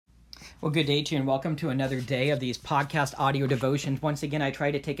Well, good day to you and welcome to another day of these podcast audio devotions. Once again, I try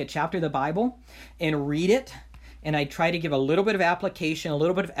to take a chapter of the Bible and read it, and I try to give a little bit of application, a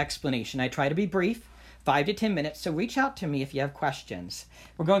little bit of explanation. I try to be brief, 5 to 10 minutes, so reach out to me if you have questions.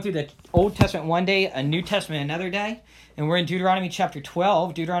 We're going through the Old Testament one day, a New Testament another day, and we're in Deuteronomy chapter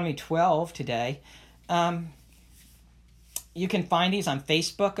 12, Deuteronomy 12 today. You can find these on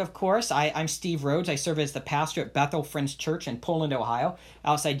Facebook, of course. I'm Steve Rhodes. I serve as the pastor at Bethel Friends Church in Poland, Ohio,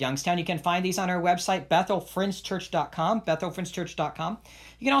 outside Youngstown. You can find these on our website, bethelfriendschurch.com, bethelfriendschurch.com.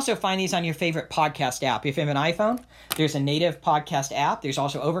 You can also find these on your favorite podcast app. If you have an iPhone, there's a native podcast app. There's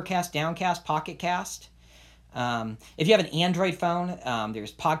also Overcast, Downcast, Pocket Cast. If you have an Android phone,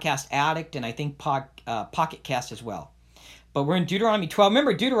 there's Podcast Addict and I think Pocket Cast as well. But we're in Deuteronomy 12.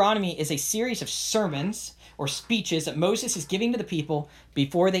 Remember, Deuteronomy is a series of sermons or speeches that Moses is giving to the people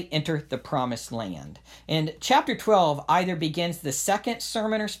before they enter the promised land. And chapter 12 either begins the second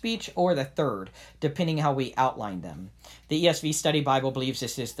sermon or speech or the third, depending how we outline them. The ESV Study Bible believes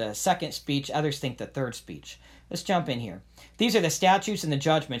this is the second speech. Others think the third speech. Let's jump in here. These are the statutes and the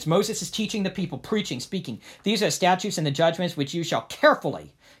judgments. Moses is teaching the people, preaching, speaking. These are the statutes and the judgments which you shall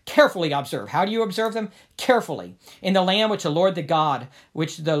carefully observe. How do you observe them? Carefully. In the land which the Lord the God,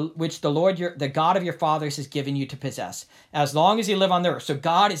 which the Lord the God of your fathers has given you to possess, as long as you live on the earth. So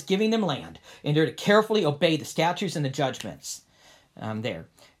God is giving them land, and they're to carefully obey the statutes and the judgments. There.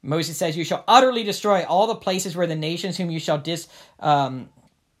 Moses says, you shall utterly destroy all the places where the nations whom you shall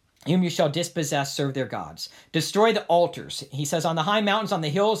dispossess serve their gods. Destroy the altars. He says on the high mountains, on the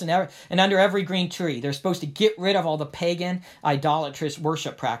hills, and under every green tree. They're supposed to get rid of all the pagan, idolatrous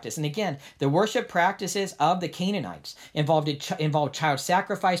worship practice. And again, the worship practices of the Canaanites involved child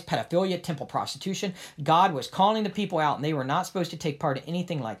sacrifice, pedophilia, temple prostitution. God was calling the people out, and they were not supposed to take part in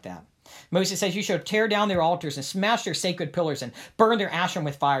anything like that. Moses says, you shall tear down their altars and smash their sacred pillars and burn their Asherim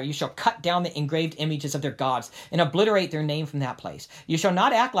with fire. You shall cut down the engraved images of their gods and obliterate their name from that place. You shall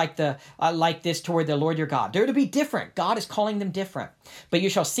not act like this toward the Lord your God. They're to be different. God is calling them different. But you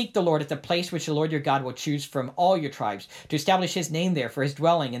shall seek the Lord at the place which the Lord your God will choose from all your tribes to establish his name there for his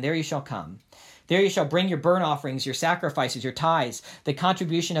dwelling, and there you shall come. There you shall bring your burnt offerings, your sacrifices, your tithes, the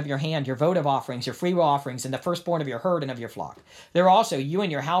contribution of your hand, your votive offerings, your freewill offerings, and the firstborn of your herd and of your flock. There also you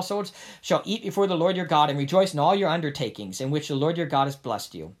and your households shall eat before the Lord your God and rejoice in all your undertakings in which the Lord your God has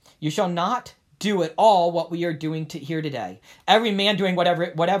blessed you. You shall not do at all what we are doing here today. Every man doing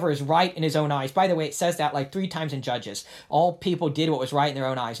whatever is right in his own eyes. By the way, it says that like 3 times in Judges. All people did what was right in their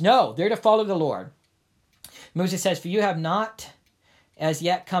own eyes. No, they're to follow the Lord. Moses says, for you have not as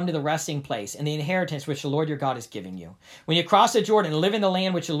yet come to the resting place and the inheritance which the Lord your God is giving you. When you cross the Jordan and live in the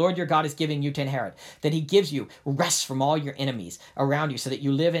land which the Lord your God is giving you to inherit, that he gives you rest from all your enemies around you so that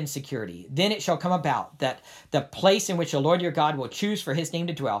you live in security. Then it shall come about that the place in which the Lord your God will choose for his name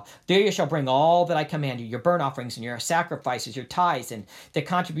to dwell, there you shall bring all that I command you, your burnt offerings and your sacrifices, your tithes and the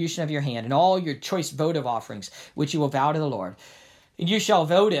contribution of your hand, and all your choice votive offerings which you will vow to the Lord. And you shall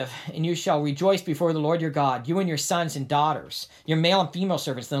votive, and you shall rejoice before the Lord your God, you and your sons and daughters, your male and female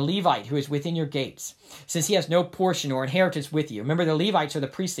servants, and the Levite who is within your gates, since he has no portion or inheritance with you. Remember, the Levites are the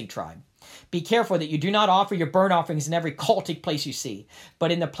priestly tribe. Be careful that you do not offer your burnt offerings in every cultic place you see,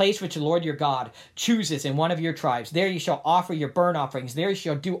 but in the place which the Lord your God chooses in one of your tribes. There you shall offer your burnt offerings. There you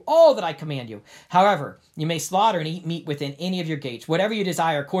shall do all that I command you. However, you may slaughter and eat meat within any of your gates, whatever you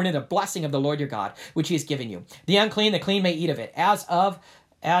desire, according to the blessing of the Lord your God, which he has given you. The clean may eat of it, as of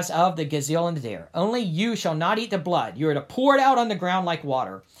the gazelle and the deer. Only you shall not eat the blood. You are to pour it out on the ground like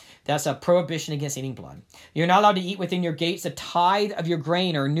water. That's a prohibition against eating blood. You're not allowed to eat within your gates the tithe of your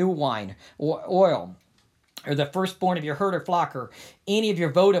grain or new wine or oil, or the firstborn of your herd or flock, or any of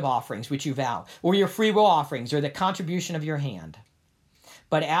your votive offerings which you vow, or your freewill offerings, or the contribution of your hand.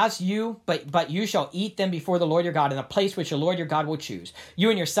 But you shall eat them before the Lord your God in a place which the Lord your God will choose. You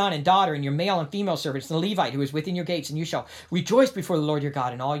and your son and daughter and your male and female servants and the Levite who is within your gates, and you shall rejoice before the Lord your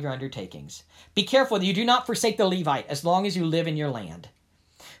God in all your undertakings. Be careful that you do not forsake the Levite as long as you live in your land.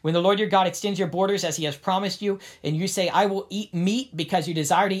 When the Lord your God extends your borders as he has promised you, and you say, I will eat meat because you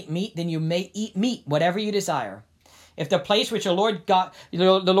desire to eat meat, then you may eat meat, whatever you desire. If the place which the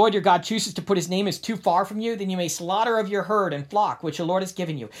Lord your God chooses to put his name is too far from you, then you may slaughter of your herd and flock, which the Lord has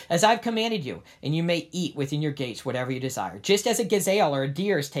given you, as I've commanded you, and you may eat within your gates whatever you desire. Just as a gazelle or a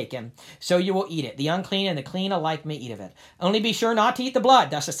deer is taken, so you will eat it. The unclean and the clean alike may eat of it. Only be sure not to eat the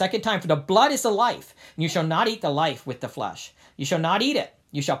blood. That's the second time. For the blood is the life, and you shall not eat the life with the flesh. You shall not eat it.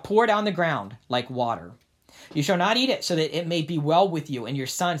 You shall pour it on the ground like water. You shall not eat it, so that it may be well with you and your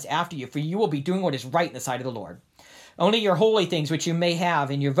sons after you, for you will be doing what is right in the sight of the Lord. Only your holy things which you may have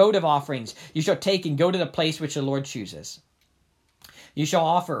and your votive offerings you shall take and go to the place which the Lord chooses. You shall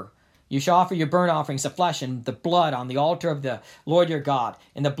offer You shall offer your burnt offerings of flesh and the blood on the altar of the Lord your God,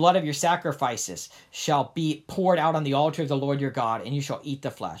 and the blood of your sacrifices shall be poured out on the altar of the Lord your God, and you shall eat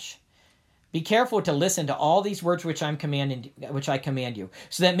the flesh. Be careful to listen to all these words which I command you,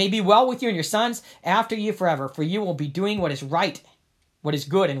 so that it may be well with you and your sons after you forever, for you will be doing what is right, what is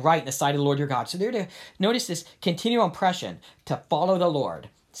good and right in the sight of the Lord your God. So there to notice this continual impression to follow the Lord.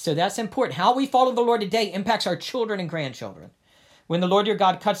 So that's important. How we follow the Lord today impacts our children and grandchildren. When the Lord your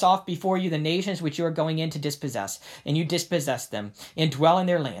God cuts off before you the nations which you are going in to dispossess, and you dispossess them, and dwell in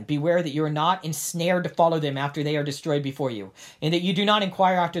their land, beware that you are not ensnared to follow them after they are destroyed before you, and that you do not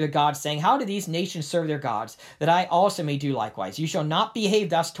inquire after their gods, saying, how do these nations serve their gods, that I also may do likewise? You shall not behave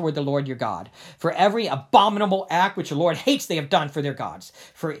thus toward the Lord your God. For every abominable act which the Lord hates they have done for their gods.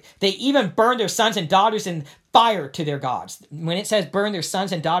 For they even burn their sons and daughters in fire to their gods. When it says burn their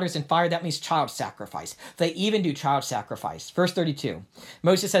sons and daughters in fire, that means child sacrifice. They even do child sacrifice. Verse 32.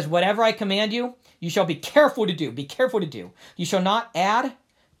 Moses says, whatever I command you, you shall be careful to do. Be careful to do. You shall not add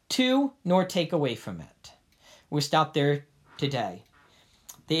to nor take away from it. We'll stop there today.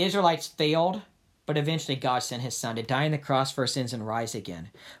 The Israelites failed, but eventually God sent his son to die on the cross for our sins and rise again.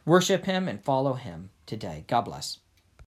 Worship him and follow him today. God bless.